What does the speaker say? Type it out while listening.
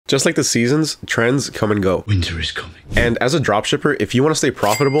Just like the seasons, trends come and go. Winter is coming. And as a dropshipper, if you want to stay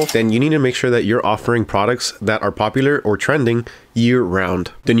profitable, then you need to make sure that you're offering products that are popular or trending year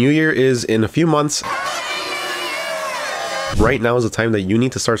round. The new year is in a few months. Right now is the time that you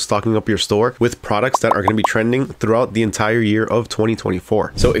need to start stocking up your store with products that are going to be trending throughout the entire year of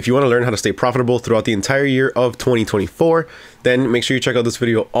 2024. So if you want to learn how to stay profitable throughout the entire year of 2024, then make sure you check out this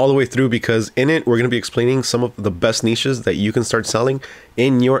video all the way through, because in it, we're going to be explaining some of the best niches that you can start selling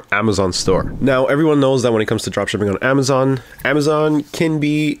in your Amazon store. Now, everyone knows that when it comes to dropshipping on Amazon can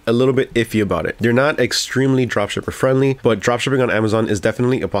be a little bit iffy about it. They're not extremely dropshipper friendly, but dropshipping on Amazon is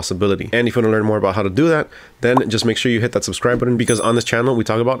definitely a possibility. And if you want to learn more about how to do that, then just make sure you hit that subscribe button, because on this channel, we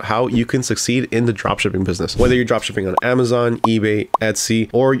talk about how you can succeed in the dropshipping business. Whether you're dropshipping on Amazon, eBay, Etsy,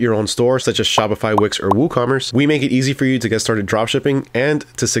 or your own store, such as Shopify, Wix, or WooCommerce, we make it easy for you to get started dropshipping and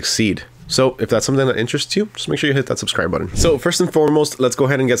to succeed. So if that's something that interests you, just make sure you hit that subscribe button. So first and foremost, let's go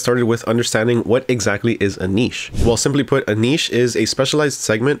ahead and get started with understanding what exactly is a niche. Well, simply put, a niche is a specialized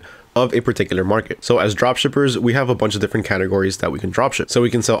segment of a particular market. So as dropshippers, we have a bunch of different categories that we can dropship. So we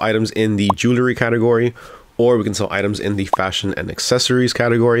can sell items in the jewelry category, or we can sell items in the fashion and accessories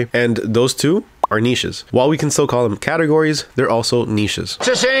category. And those two are niches. While we can still call them categories, they're also niches. It's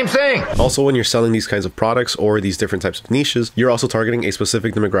the same thing. Also, when you're selling these kinds of products or these different types of niches, you're also targeting a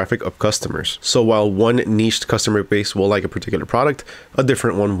specific demographic of customers. So while one niched customer base will like a particular product, a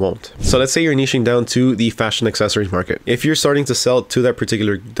different one won't. So let's say you're niching down to the fashion accessories market. If you're starting to sell to that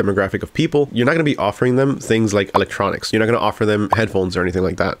particular demographic of people, you're not going to be offering them things like electronics. You're not going to offer them headphones or anything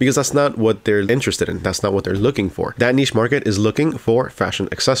like that, because that's not what they're interested in. That's not what they're looking for. That niche market is looking for fashion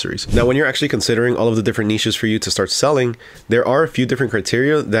accessories. Now, when you're actually considering all of the different niches for you to start selling, there are a few different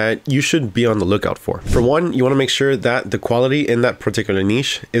criteria that you should be on the lookout for. For one, you want to make sure that the quality in that particular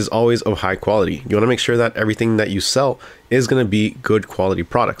niche is always of high quality. You want to make sure that everything that you sell is going to be good quality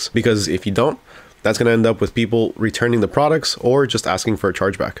products, because if you don't, that's going to end up with people returning the products or just asking for a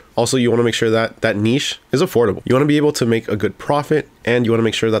chargeback. Also, you want to make sure that that niche is affordable. You want to be able to make a good profit, and you want to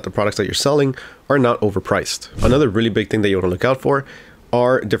make sure that the products that you're selling are not overpriced. Another really big thing that you want to look out for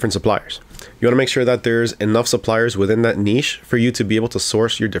are different suppliers. You want to make sure that there's enough suppliers within that niche for you to be able to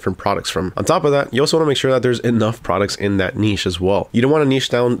source your different products from. On top of that, you also want to make sure that there's enough products in that niche as well. You don't want to niche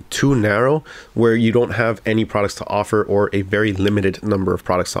down too narrow where you don't have any products to offer or a very limited number of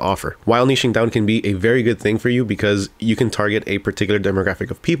products to offer. While niching down can be a very good thing for you because you can target a particular demographic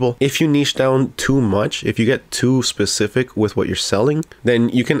of people, if you niche down too much, if you get too specific with what you're selling, then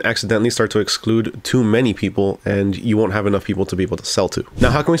you can accidentally start to exclude too many people and you won't have enough people to be able to sell to.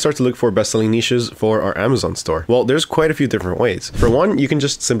 Now, how can we start to look for best-selling niches for our Amazon store? Well, there's quite a few different ways. For one, you can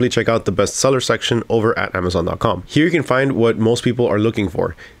just simply check out the bestseller section over at Amazon.com. Here you can find what most people are looking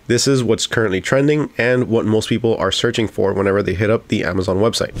for. This is what's currently trending and what most people are searching for whenever they hit up the Amazon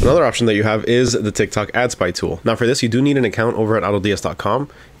website. Another option that you have is the TikTok ad spy tool. Now for this, you do need an account over at AutoDS.com.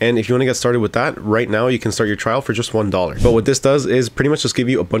 And if you want to get started with that, right now you can start your trial for just $1. But what this does is pretty much just give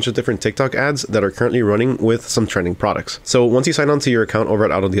you a bunch of different TikTok ads that are currently running with some trending products. So once you sign on to your account over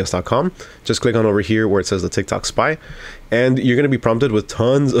at AutoDS.com, just click on over here where it says the TikTok spy, and you're going to be prompted with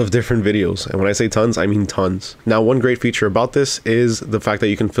tons of different videos. And when I say tons, I mean tons. Now, one great feature about this is the fact that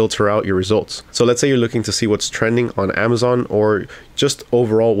you can filter out your results. So let's say you're looking to see what's trending on Amazon or just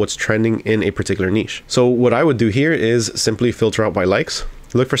overall what's trending in a particular niche. So what I would do here is simply filter out by likes.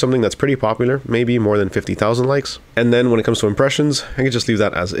 Look for something that's pretty popular, maybe more than 50,000 likes. And then when it comes to impressions, I can just leave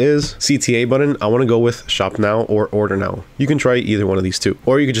that as is. CTA button, I want to go with shop now or order now. You can try either one of these two,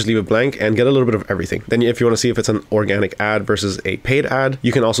 or you can just leave it blank and get a little bit of everything. Then if you want to see if it's an organic ad versus a paid ad,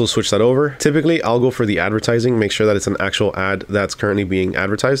 you can also switch that over. Typically, I'll go for the advertising, make sure that it's an actual ad that's currently being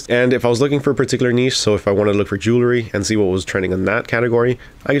advertised. And if I was looking for a particular niche, so if I wanted to look for jewelry and see what was trending in that category,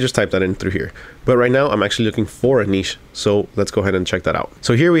 I could just type that in through here. But right now I'm actually looking for a niche, so let's go ahead and check that out.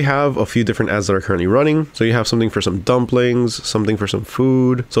 So here we have a few different ads that are currently running. So you have something for some dumplings, something for some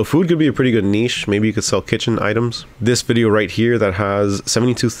food. So food could be a pretty good niche. Maybe you could sell kitchen items. This video right here that has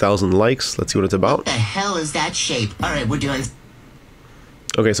 72,000 likes. Let's see what it's about. What the hell is that shape? All right, we're doing...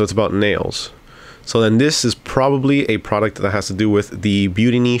 Okay, so it's about nails. So then this is probably a product that has to do with the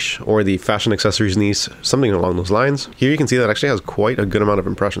beauty niche or the fashion accessories niche, something along those lines. Here you can see that actually has quite a good amount of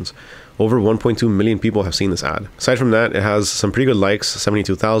impressions. Over 1.2 million people have seen this ad. Aside from that, it has some pretty good likes,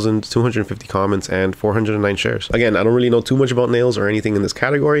 72,000, 250 comments, and 409 shares. Again, I don't really know too much about nails or anything in this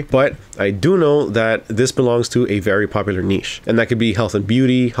category, but I do know that this belongs to a very popular niche. And that could be health and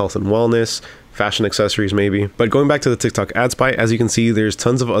beauty, health and wellness, fashion accessories maybe. But going back to the TikTok ad spy, as you can see, there's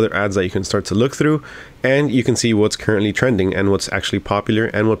tons of other ads that you can start to look through, and you can see what's currently trending and what's actually popular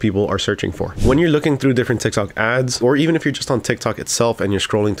and what people are searching for. When you're looking through different TikTok ads, or even if you're just on TikTok itself and you're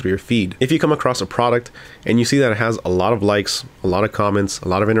scrolling through your feed, if you come across a product and you see that it has a lot of likes, a lot of comments, a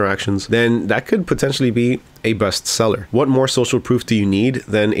lot of interactions, then that could potentially be a bestseller. What more social proof do you need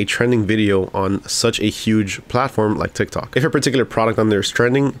than a trending video on such a huge platform like TikTok? If a particular product on there is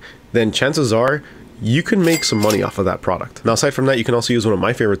trending, then chances are you can make some money off of that product. Now, aside from that, you can also use one of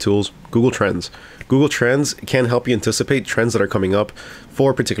my favorite tools, Google Trends. Google Trends can help you anticipate trends that are coming up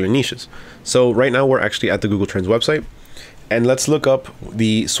for particular niches. So right now we're actually at the Google Trends website, and let's look up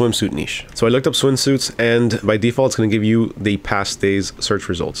the swimsuit niche. So I looked up swimsuits, and by default, it's going to give you the past days search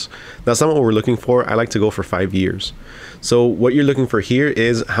results. That's not what we're looking for. I like to go for 5 years. So what you're looking for here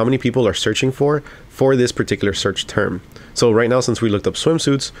is how many people are searching for this particular search term. So right now, since we looked up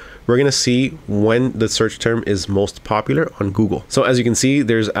swimsuits, we're going to see when the search term is most popular on Google. So as you can see,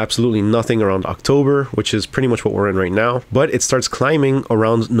 there's absolutely nothing around October, which is pretty much what we're in right now, but it starts climbing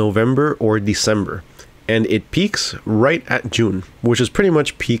around November or December. And it peaks right at June, which is pretty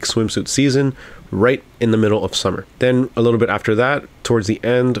much peak swimsuit season, right in the middle of summer. Then a little bit after that, towards the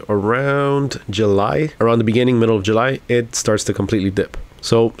end, around July, around the beginning, middle of July, it starts to completely dip.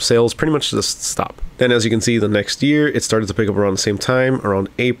 So sales pretty much just stop. Then as you can see, the next year, it started to pick up around the same time, around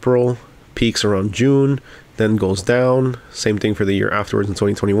April, peaks around June, then goes down. Same thing for the year afterwards in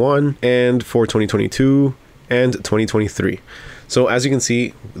 2021, and for 2022 and 2023. So as you can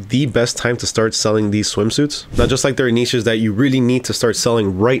see, the best time to start selling these swimsuits, not just like there are niches that you really need to start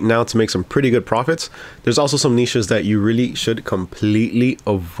selling right now to make some pretty good profits, there's also some niches that you really should completely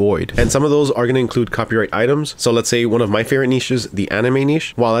avoid. And some of those are going to include copyright items. So let's say one of my favorite niches, the anime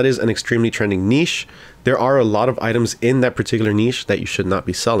niche, while that is an extremely trending niche, there are a lot of items in that particular niche that you should not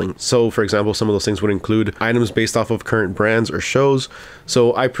be selling. So for example, some of those things would include items based off of current brands or shows.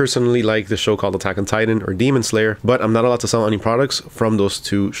 So I personally like the show called Attack on Titan or Demon Slayer, but I'm not allowed to sell any products from those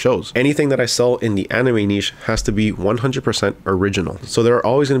two shows. Anything that I sell in the anime niche has to be 100% original. So there are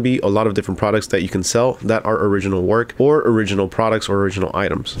always going to be a lot of different products that you can sell that are original work or original products or original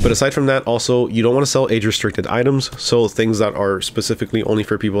items. But aside from that, also, you don't want to sell age restricted items. So things that are specifically only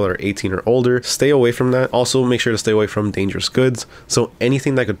for people that are 18 or older, stay away from that. Also, make sure to stay away from dangerous goods. So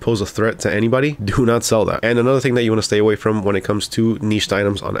anything that could pose a threat to anybody, do not sell that. And another thing that you want to stay away from when it comes to niched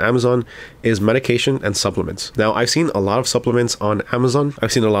items on Amazon is medication and supplements. Now, I've seen a lot of supplements on Amazon.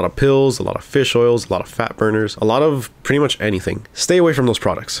 I've seen a lot of pills, a lot of fish oils, a lot of fat burners, a lot of pretty much anything. Stay away from those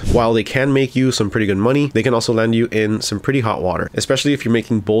products. While they can make you some pretty good money, they can also land you in some pretty hot water, especially if you're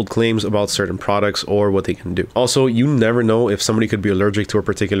making bold claims about certain products or what they can do. Also, you never know if somebody could be allergic to a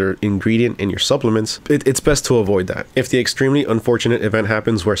particular ingredient in your supplements. It's best to avoid that. If the extremely unfortunate event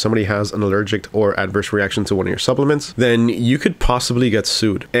happens where somebody has an allergic or adverse reaction to one of your supplements, then you could possibly get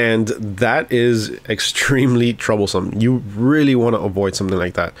sued. And that is extremely troublesome. You really want to avoid something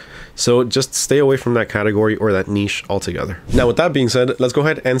like that. So just stay away from that category or that niche altogether. Now, with that being said, let's go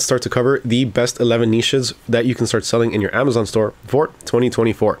ahead and start to cover the best 11 niches that you can start selling in your Amazon store for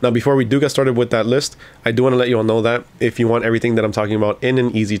 2024. Now, before we do get started with that list, I do want to let you all know that if you want everything that I'm talking about in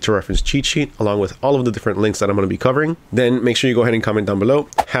an easy to reference cheat sheet, along with all of the different links that I'm going to be covering, then make sure you go ahead and comment down below,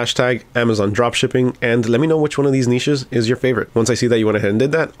 hashtag Amazon dropshipping, and let me know which one of these niches is your favorite. Once I see that you went ahead and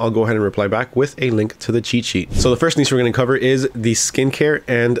did that, I'll go ahead and reply back with a link to the cheat sheet. So the first niche we're going to cover is the skincare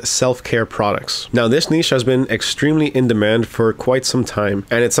and self-care products. Now, this niche has been extremely in demand for quite some time,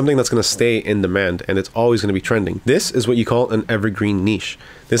 and it's something that's going to stay in demand, and it's always going to be trending. This is what you call an evergreen niche.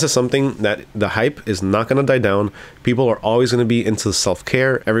 This is something that the hype is not going to die down. People are always going to be into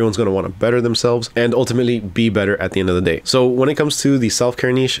self-care. Everyone's going to want to better themselves and ultimately be better at the end of the day. So when it comes to the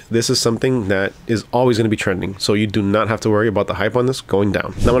self-care niche, this is something that is always going to be trending. So you do not have to worry about the hype on this going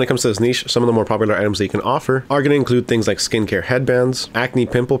down. Now, when it comes to this niche, some of the more popular items that you can offer are going to include things like skincare headbands, acne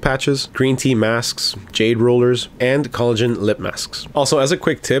pimple patches, green tea masks, jade rollers, and collagen lip masks. Also, as a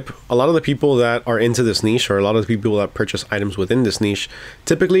quick tip, a lot of the people that are into this niche, or a lot of the people that purchase items within this niche,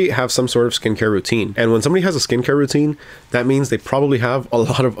 typically have some sort of skincare routine. And when somebody has a skincare routine, that means they probably have a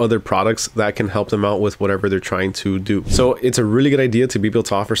lot of other products that can help them out with whatever they're trying to do. So it's a really good idea to be able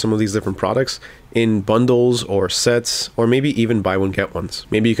to offer some of these different products in bundles or sets, or maybe even buy one get ones.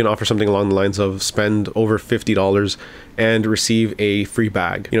 Maybe you can offer something along the lines of spend over $50 and receive a free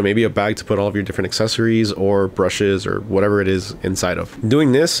bag. You know, maybe a bag to put all of your different accessories or brushes or whatever it is inside of.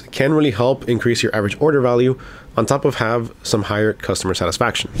 Doing this can really help increase your average order value, on top of have some higher customer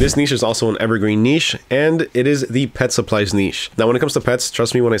satisfaction. This niche is also an evergreen niche, and it is the pet supplies niche. Now, when it comes to pets,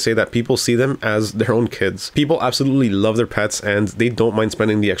 trust me when I say that people see them as their own kids. People absolutely love their pets, and they don't mind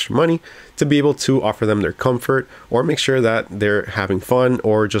spending the extra money to be able to offer them their comfort or make sure that they're having fun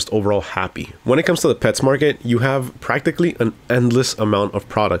or just overall happy. When it comes to the pets market, you have practically an endless amount of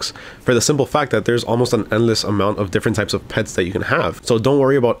products for the simple fact that there's almost an endless amount of different types of pets that you can have. So don't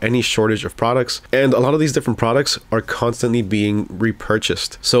worry about any shortage of products, and a lot of these different products are constantly being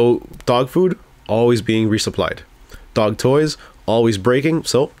repurchased. So dog food always being resupplied, dog toys always breaking,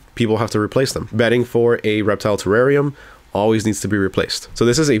 so people have to replace them. Bedding for a reptile terrarium always needs to be replaced. So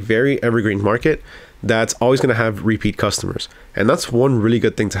this is a very evergreen market that's always going to have repeat customers. And that's one really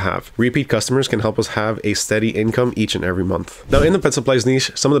good thing to have. Repeat customers can help us have a steady income each and every month. Now, in the pet supplies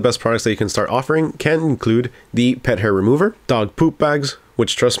niche, some of the best products that you can start offering can include the pet hair remover, dog poop bags,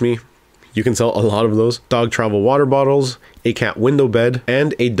 which trust me, you can sell a lot of those, dog travel water bottles, a cat window bed,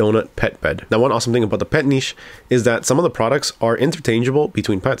 and a donut pet bed. Now, one awesome thing about the pet niche is that some of the products are interchangeable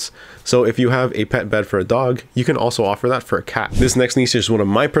between pets. So if you have a pet bed for a dog, you can also offer that for a cat. This next niche is one of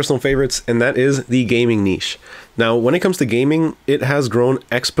my personal favorites, and that is the gaming niche. Now, when it comes to gaming, it has grown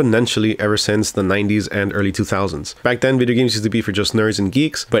exponentially ever since the 90s and early 2000s. Back then, video games used to be for just nerds and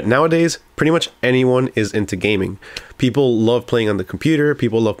geeks, but nowadays, pretty much anyone is into gaming. People love playing on the computer,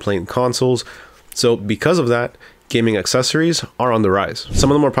 people love playing consoles. So because of that, gaming accessories are on the rise.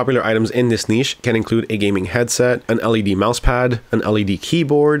 Some of the more popular items in this niche can include a gaming headset, an LED mouse pad, an LED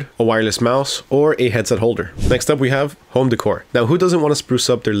keyboard, a wireless mouse, or a headset holder. Next up, we have home decor. Now, who doesn't want to spruce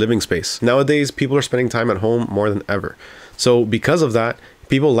up their living space? Nowadays, people are spending time at home more than ever. So because of that,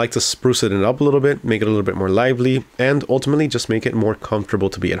 people like to spruce it up a little bit, make it a little bit more lively, and ultimately just make it more comfortable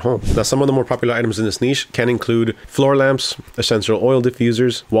to be at home. Now, some of the more popular items in this niche can include floor lamps, essential oil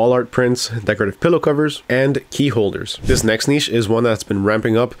diffusers, wall art prints, decorative pillow covers, and key holders. This next niche is one that's been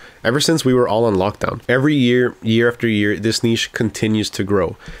ramping up ever since we were all on lockdown. Every year, year after year, this niche continues to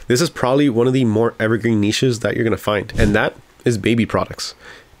grow. This is probably one of the more evergreen niches that you're going to find, and that is baby products.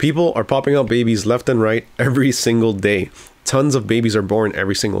 People are popping out babies left and right every single day. Tons of babies are born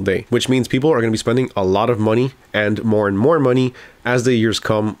every single day, which means people are going to be spending a lot of money and more money as the years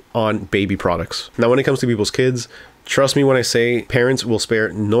come on baby products. Now, when it comes to people's kids, trust me when I say parents will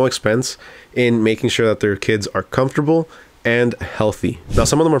spare no expense in making sure that their kids are comfortable and healthy. Now,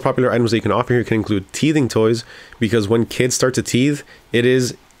 some of the more popular items that you can offer here can include teething toys, because when kids start to teeth, it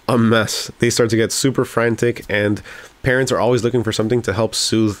is a mess. They start to get super frantic, and parents are always looking for something to help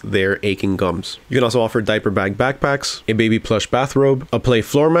soothe their aching gums. You can also offer diaper bag backpacks, a baby plush bathrobe, a play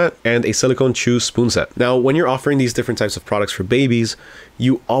floor mat, and a silicone chew spoon set. Now, when you're offering these different types of products for babies,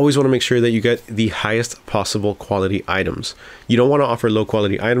 you always want to make sure that you get the highest possible quality items. You don't want to offer low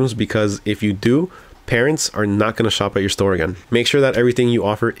quality items, because if you do, parents are not going to shop at your store again. Make sure that everything you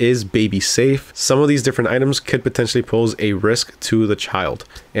offer is baby safe. Some of these different items could potentially pose a risk to the child,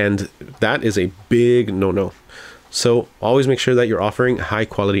 and that is a big no-no. So always make sure that you're offering high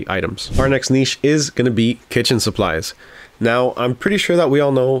quality items. Our next niche is going to be kitchen supplies. Now, I'm pretty sure that we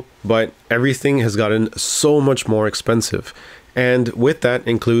all know, but everything has gotten so much more expensive. And with that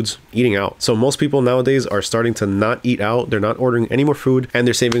includes eating out. So most people nowadays are starting to not eat out. They're not ordering any more food, and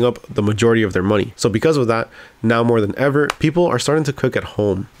they're saving up the majority of their money. So because of that, now more than ever, people are starting to cook at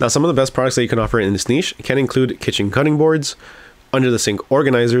home. Now, some of the best products that you can offer in this niche can include kitchen cutting boards, under the sink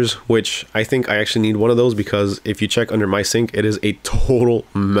organizers, which I think I actually need one of those, because if you check under my sink, it is a total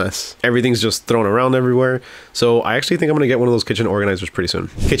mess. Everything's just thrown around everywhere. So I actually think I'm gonna get one of those kitchen organizers pretty soon.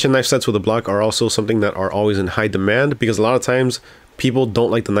 Kitchen knife sets with a block are also something that are always in high demand, because a lot of times people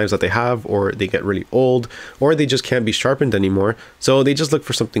don't like the knives that they have, or they get really old, or they just can't be sharpened anymore. So they just look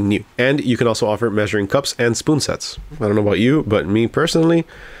for something new. And you can also offer measuring cups and spoon sets. I don't know about you, but me personally,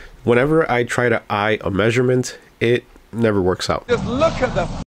 whenever I try to eye a measurement, it never works out. Just look at the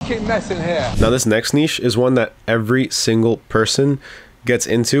fucking mess in here. Now, this next niche is one that every single person gets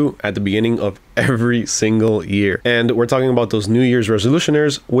into at the beginning of every single year. And we're talking about those New Year's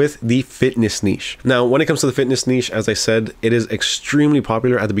resolutioners with the fitness niche. Now, when it comes to the fitness niche, as I said, it is extremely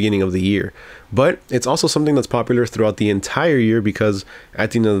popular at the beginning of the year. But it's also something that's popular throughout the entire year, because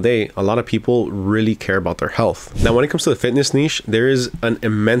at the end of the day, a lot of people really care about their health. Now, when it comes to the fitness niche, there is an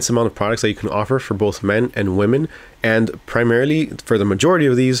immense amount of products that you can offer for both men and women. And primarily, for the majority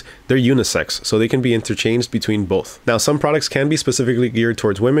of these, they're unisex, so they can be interchanged between both. Now, some products can be specifically geared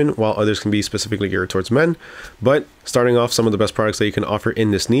towards women, while others can be specifically geared towards men. But starting off, some of the best products that you can offer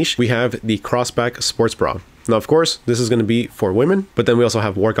in this niche, we have the crossback sports bra. Now, of course, this is going to be for women, but then we also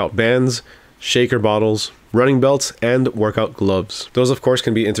have workout bands, shaker bottles, running belts, and workout gloves. Those of course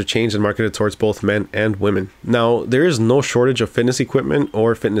can be interchanged and marketed towards both men and women. Now, there is no shortage of fitness equipment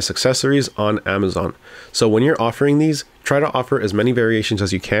or fitness accessories on Amazon. So when you're offering these, try to offer as many variations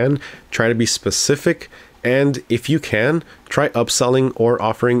as you can, try to be specific, and if you can, try upselling or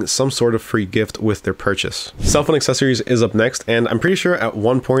offering some sort of free gift with their purchase. Cellphone accessories is up next, and I'm pretty sure at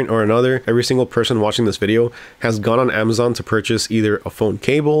one point or another, every single person watching this video has gone on Amazon to purchase either a phone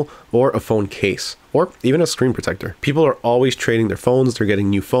cable or a phone case, or even a screen protector. People are always trading their phones, they're getting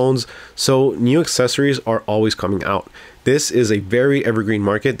new phones, so new accessories are always coming out. This is a very evergreen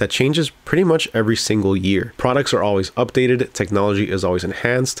market that changes pretty much every single year. Products are always updated, technology is always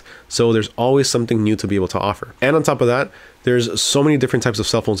enhanced, so there's always something new to be able to offer. And on top of that, there's so many different types of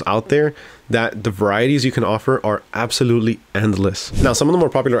cell phones out there that the varieties you can offer are absolutely endless. Now, some of the more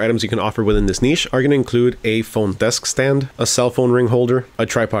popular items you can offer within this niche are going to include a phone desk stand, a cell phone ring holder, a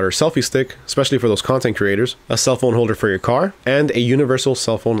tripod or selfie stick, especially for those content creators, a cell phone holder for your car, and a universal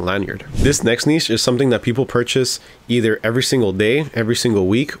cell phone lanyard. This next niche is something that people purchase either every single day, every single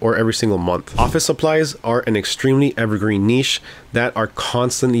week, or every single month. Office supplies are an extremely evergreen niche that are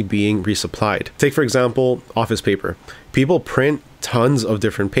constantly being resupplied. Take, for example, office paper. People print tons of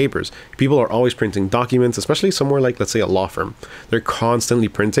different papers. People are always printing documents, especially somewhere like, let's say, a law firm. They're constantly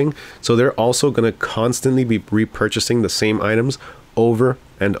printing, so they're also going to constantly be repurchasing the same items over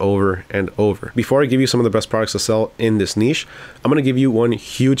and over and over. Before I give you some of the best products to sell in this niche, I'm going to give you one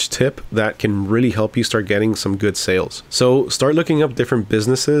huge tip that can really help you start getting some good sales. So start looking up different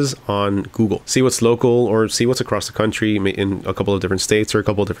businesses on Google. See what's local or see what's across the country in a couple of different states or a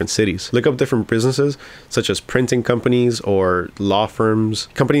couple of different cities. Look up different businesses such as printing companies or law firms,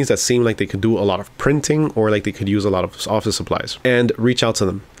 companies that seem like they could do a lot of printing or like they could use a lot of office supplies, and reach out to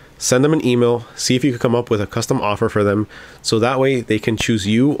them. Send them an email, see if you could come up with a custom offer for them, so that way they can choose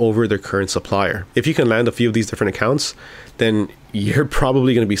you over their current supplier. If you can land a few of these different accounts, then you're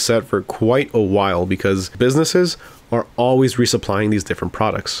probably going to be set for quite a while, because businesses are always resupplying these different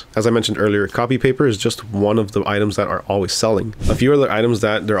products. As I mentioned earlier, copy paper is just one of the items that are always selling. A few other items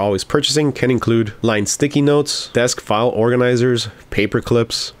that they're always purchasing can include lined sticky notes, desk file organizers, paper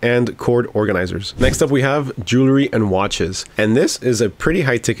clips, and cord organizers. Next up, we have jewelry and watches, and this is a pretty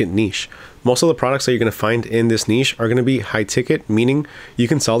high ticket niche. Most of the products that you're going to find in this niche are going to be high ticket, meaning you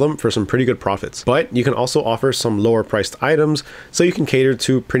can sell them for some pretty good profits. But you can also offer some lower priced items, so you can cater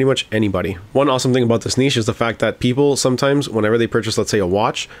to pretty much anybody. One awesome thing about this niche is the fact that people sometimes, whenever they purchase, let's say, a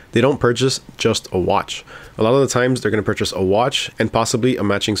watch, they don't purchase just a watch. A lot of the times they're going to purchase a watch and possibly a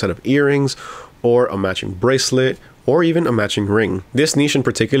matching set of earrings or a matching bracelet or even a matching ring. This niche in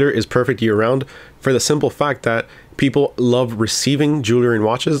particular is perfect year-round for the simple fact that people love receiving jewelry and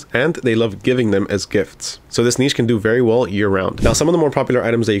watches, and they love giving them as gifts. So this niche can do very well year-round. Now, some of the more popular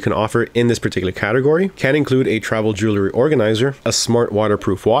items that you can offer in this particular category can include a travel jewelry organizer, a smart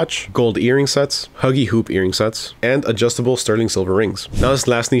waterproof watch, gold earring sets, huggy hoop earring sets, and adjustable sterling silver rings. Now, this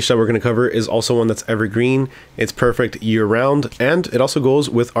last niche that we're going to cover is also one that's evergreen. It's perfect year-round, and it also goes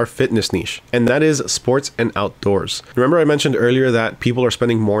with our fitness niche, and that is sports and outdoors. Remember I mentioned earlier that people are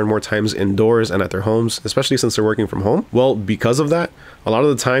spending more and more times indoors and at their homes, especially since they're working from home? Well, because of that, a lot of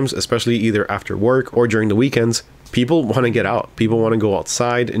the times, especially either after work or during the weekends, people want to get out. People want to go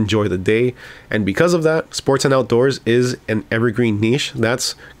outside, enjoy the day. And because of that, sports and outdoors is an evergreen niche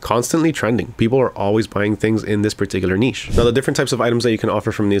that's constantly trending. People are always buying things in this particular niche. Now, the different types of items that you can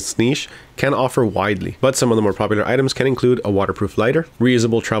offer from this niche can offer widely, but some of the more popular items can include a waterproof lighter,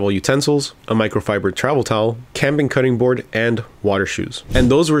 reusable travel utensils, a microfiber travel towel, camping cutting board, and water shoes.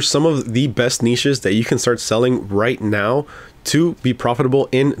 And those were some of the best niches that you can start selling right now to be profitable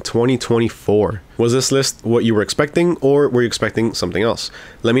in 2024. Was this list what you were expecting, or were you expecting something else?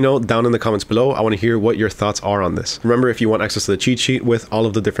 Let me know down in the comments below. I want to hear what your thoughts are on this. Remember, if you want access to the cheat sheet with all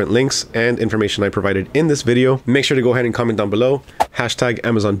of the different links and information I provided in this video, make sure to go ahead and comment down below, hashtag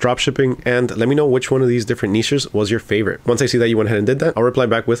Amazon dropshipping, and let me know which one of these different niches was your favorite. Once I see that you went ahead and did that, I'll reply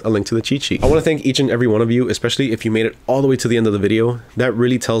back with a link to the cheat sheet. I want to thank each and every one of you, especially if you made it all the way to the end of the video. That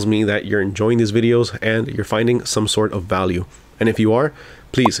really tells me that you're enjoying these videos and you're finding some sort of value. And if you are,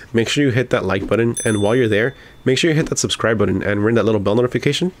 please make sure you hit that like button, and while you're there, make sure you hit that subscribe button and ring that little bell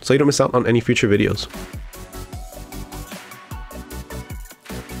notification so you don't miss out on any future videos.